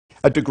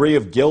A degree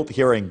of guilt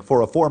hearing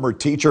for a former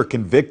teacher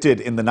convicted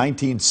in the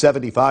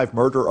 1975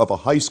 murder of a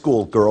high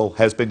school girl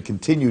has been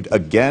continued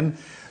again.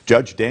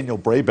 Judge Daniel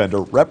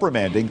Brabender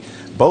reprimanding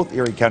both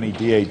Erie County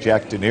DA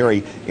Jack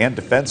Dennery and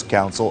defense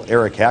counsel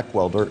Eric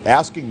Hackwelder,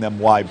 asking them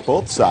why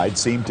both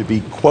sides seem to be,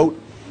 quote,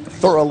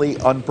 thoroughly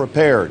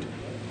unprepared.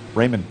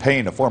 Raymond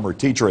Payne, a former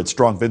teacher at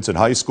Strong Vincent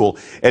High School,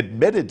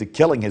 admitted to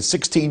killing his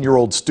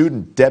 16-year-old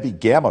student Debbie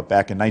Gamma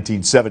back in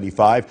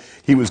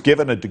 1975. He was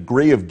given a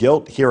degree of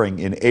guilt hearing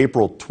in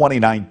April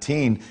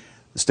 2019.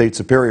 The state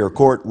superior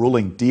court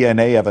ruling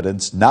DNA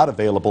evidence not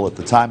available at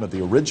the time of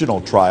the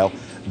original trial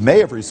may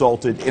have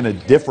resulted in a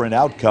different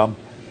outcome.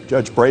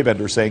 Judge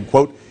Brabender saying,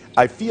 quote,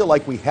 I feel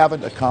like we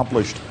haven't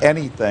accomplished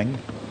anything.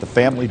 The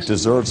family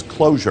deserves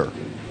closure.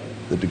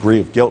 The degree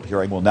of guilt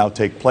hearing will now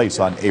take place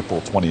on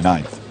April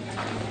 29th.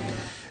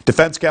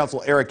 Defense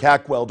counsel Eric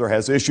Hackwelder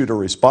has issued a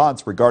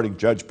response regarding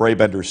Judge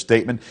Brabender's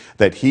statement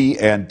that he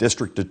and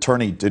District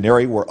Attorney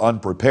Dennery were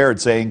unprepared,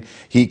 saying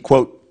he,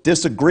 quote,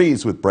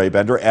 disagrees with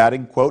Brabender,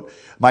 adding, quote,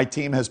 my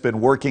team has been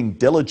working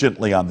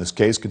diligently on this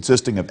case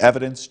consisting of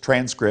evidence,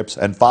 transcripts,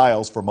 and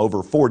files from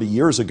over 40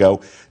 years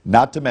ago,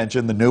 not to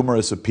mention the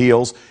numerous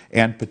appeals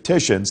and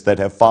petitions that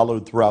have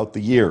followed throughout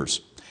the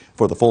years.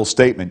 For the full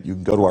statement, you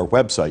can go to our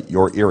website,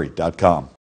 YourErie.com.